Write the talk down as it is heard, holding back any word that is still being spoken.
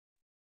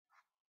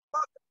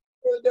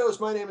the Dose.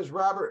 My name is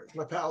Robert.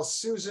 My pal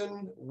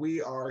Susan.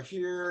 We are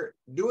here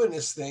doing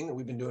this thing that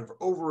we've been doing for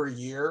over a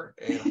year,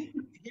 and I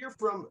hear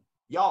from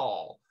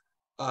y'all.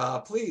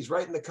 Please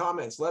write in the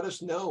comments. Let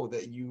us know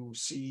that you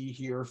see,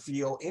 hear,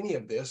 feel any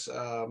of this,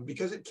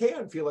 because it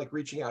can feel like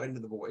reaching out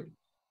into the void.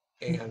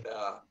 And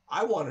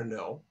I want to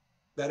know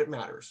that it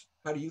matters.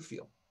 How do you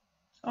feel?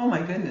 Oh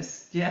my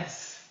goodness,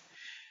 yes.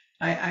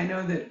 I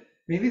know that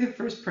maybe the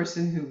first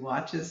person who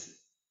watches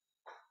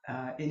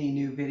any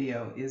new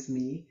video is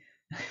me.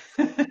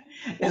 Well,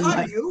 And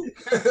hi, like, you.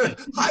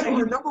 I'm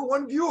our number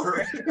one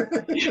viewer.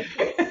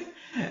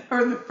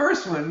 or the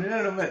first one, I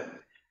don't know, but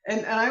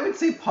and I would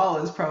say Paul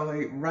is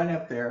probably right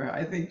up there.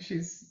 I think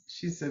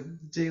she's a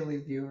daily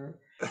viewer.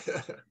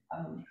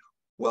 Um,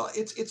 Well,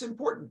 it's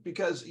important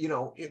because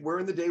we're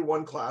in the day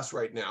one class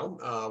right now.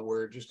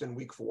 We're just in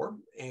week 4,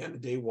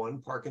 and day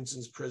one,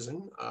 Parkinson's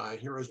Prison,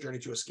 Hero's Journey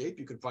to Escape.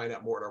 You can find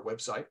out more at our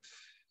website.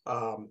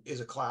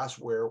 Is a class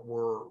where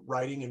we're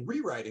writing and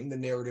rewriting the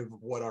narrative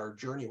of what our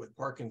journey with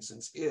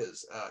Parkinson's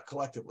is,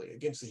 collectively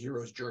against the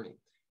hero's journey.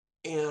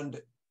 And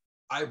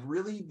I've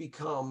really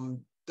become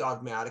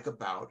dogmatic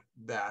about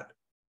that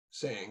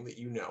saying that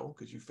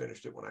because you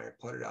finished it when I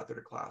put it out there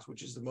to class,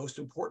 which is the most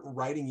important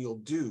writing you'll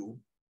do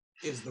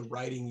is the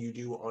writing you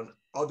do on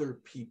other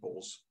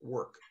people's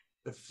work,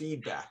 the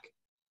feedback.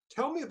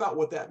 Tell me about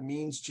what that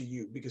means to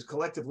you, because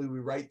collectively we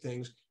write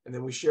things and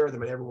then we share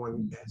them, and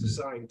everyone has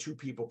assigned 2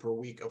 people per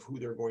week of who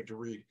they're going to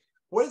read.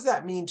 What does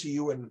that mean to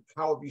you, and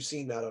how have you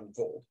seen that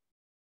unfold?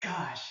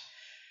 gosh,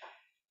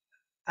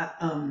 uh,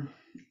 um,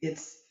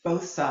 it's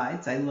both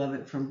sides. I love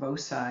it from both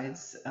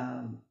sides.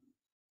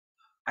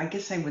 I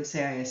guess I would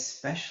say I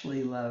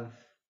especially love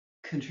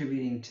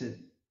contributing to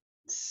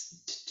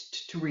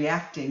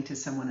reacting to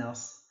someone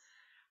else,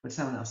 what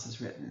someone else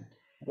has written.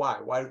 Why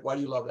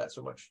do you love that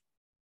so much?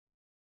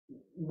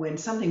 When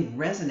something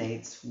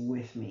resonates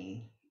with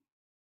me,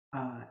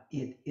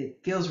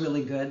 it feels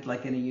really good,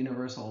 like in a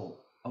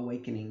universal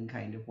awakening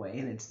kind of way,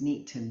 and it's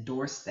neat to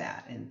endorse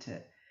that and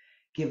to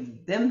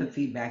give them the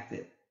feedback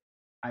that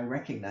I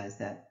recognize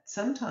that.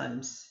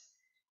 Sometimes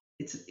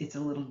it's a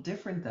little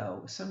different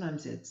though.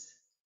 Sometimes it's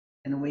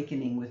an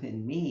awakening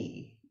within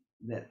me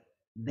that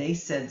they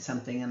said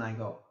something and I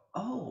go,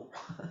 oh,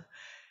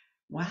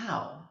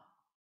 wow,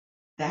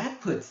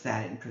 that puts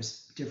that in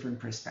different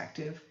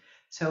perspective.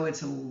 So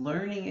it's a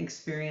learning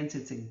experience,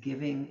 it's a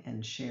giving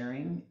and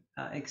sharing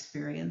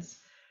experience.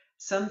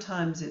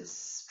 Sometimes it's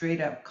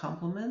straight up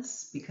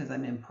compliments because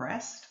I'm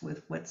impressed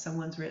with what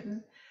someone's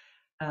written.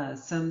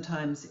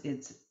 Sometimes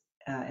it's,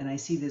 and I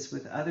see this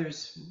with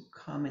others'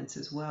 comments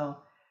as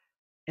well,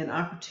 an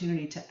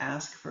opportunity to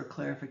ask for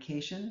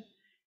clarification.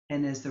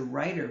 And as the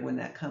writer, when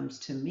that comes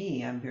to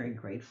me, I'm very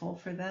grateful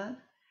for that.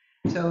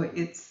 So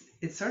it's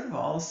sort of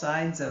all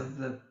sides of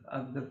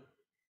the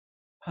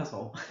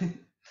puzzle.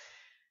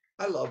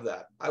 I love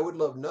that. I would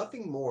love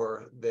nothing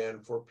more than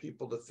for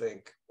people to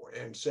think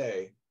and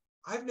say,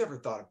 I've never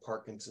thought of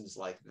Parkinson's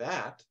like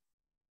that,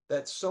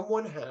 that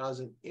someone has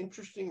an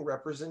interesting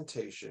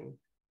representation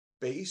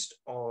based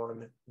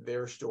on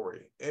their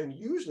story. And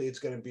usually it's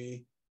going to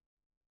be,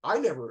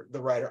 the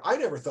writer, I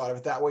never thought of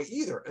it that way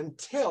either,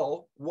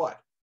 until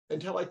what?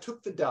 Until I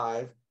took the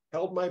dive,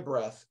 held my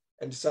breath,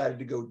 and decided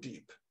to go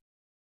deep,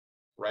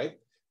 right?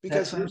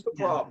 Because That's what, here's the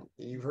yeah. problem.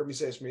 You've heard me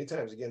say this many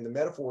times. Again, the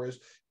metaphor is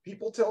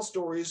people tell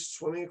stories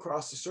swimming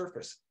across the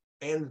surface,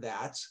 and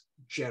that's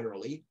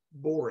generally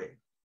boring.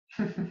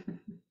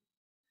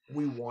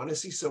 We want to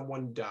see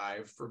someone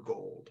dive for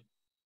gold.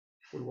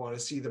 We want to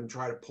see them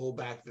try to pull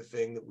back the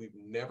thing that we've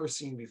never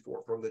seen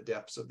before from the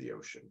depths of the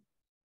ocean.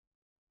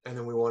 And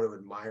then we want to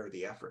admire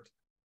the effort.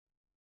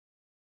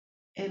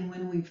 And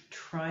when we've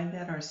tried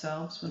that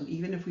ourselves, when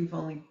even if we've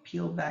only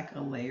peeled back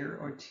a layer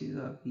or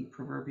two of the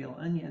proverbial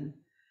onion,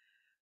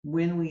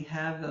 when we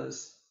have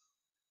those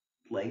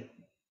like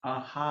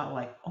aha,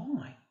 like, oh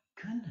my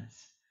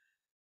goodness,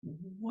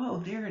 whoa,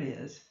 there it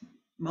is,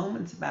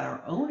 moments about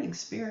our own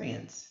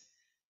experience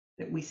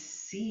that we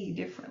see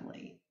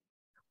differently,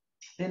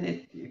 then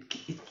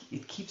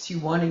it keeps you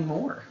wanting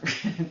more.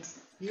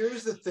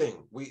 Here's the thing.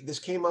 This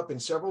came up in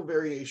several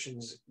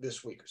variations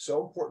this week.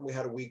 So important we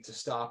had a week to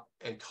stop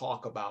and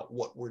talk about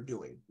what we're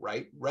doing,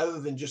 right? Rather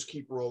than just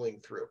keep rolling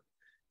through.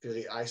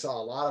 Because I saw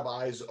a lot of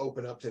eyes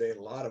open up today and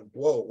a lot of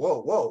whoa,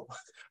 whoa, whoa.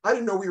 I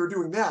didn't know we were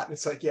doing that. And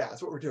it's like, yeah,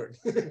 that's what we're doing.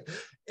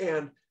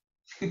 And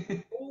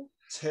people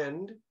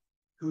tend,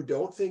 who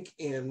don't think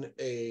in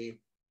a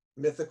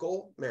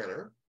mythical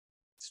manner,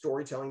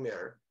 storytelling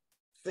manner,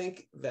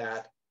 think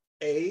that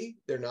A,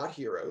 they're not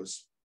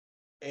heroes,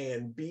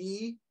 and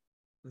B,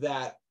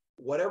 that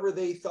whatever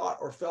they thought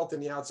or felt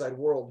in the outside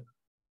world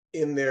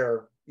in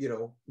their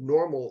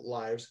normal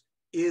lives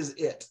is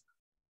it.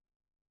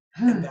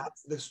 And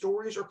that's the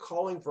stories are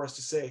calling for us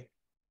to say,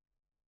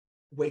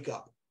 wake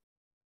up,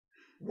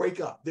 wake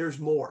up, there's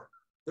more,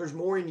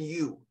 in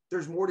you,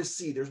 there's more to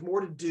see, there's more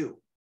to do.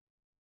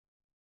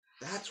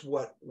 That's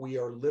what we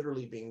are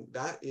literally being,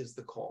 that is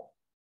the call.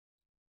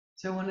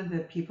 So one of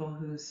the people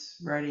whose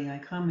writing I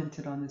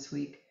commented on this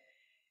week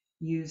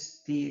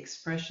used the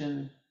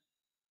expression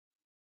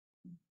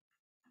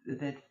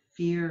that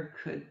fear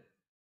could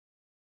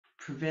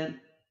prevent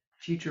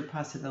future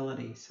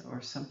possibilities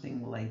or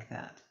something like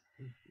that.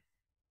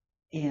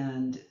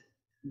 And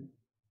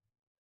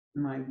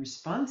my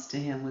response to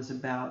him was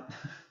about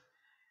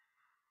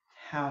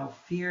how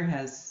fear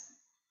has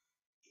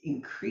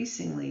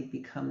increasingly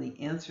become the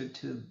answer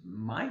to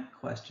my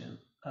question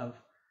of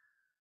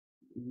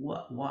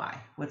what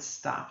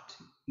stopped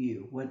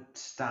you, what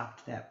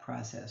stopped that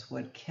process,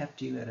 what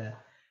kept you at a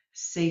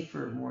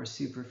safer, more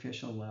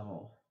superficial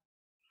level.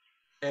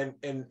 And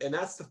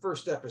that's the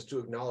first step, is to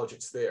acknowledge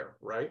it's there,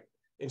 right?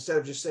 Instead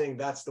of just saying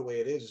that's the way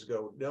it is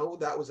go, no,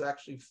 that was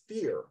actually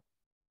fear.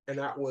 And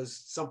that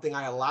was something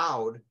I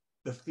allowed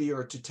the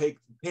fear to take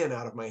the pin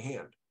out of my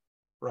hand,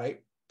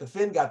 right? The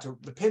fear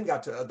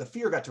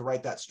got to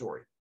write that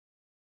story.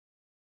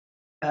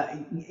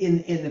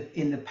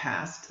 In the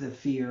past, the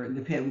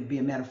pin would be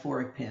a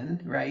metaphoric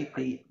pin, right?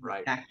 The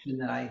Right. action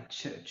that I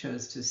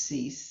chose to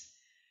cease.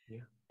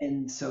 Yeah.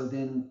 And so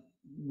then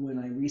when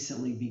I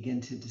recently began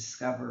to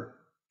discover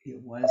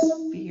it was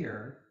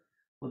fear,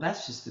 well,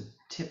 that's just the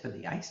tip of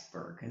the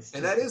iceberg. It's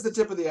And just that is the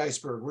tip of the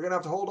iceberg. We're going to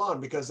have to hold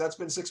on because that's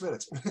been 6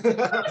 minutes.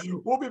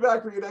 We'll be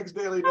back for your next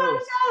Daily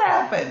Dose. that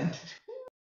happened.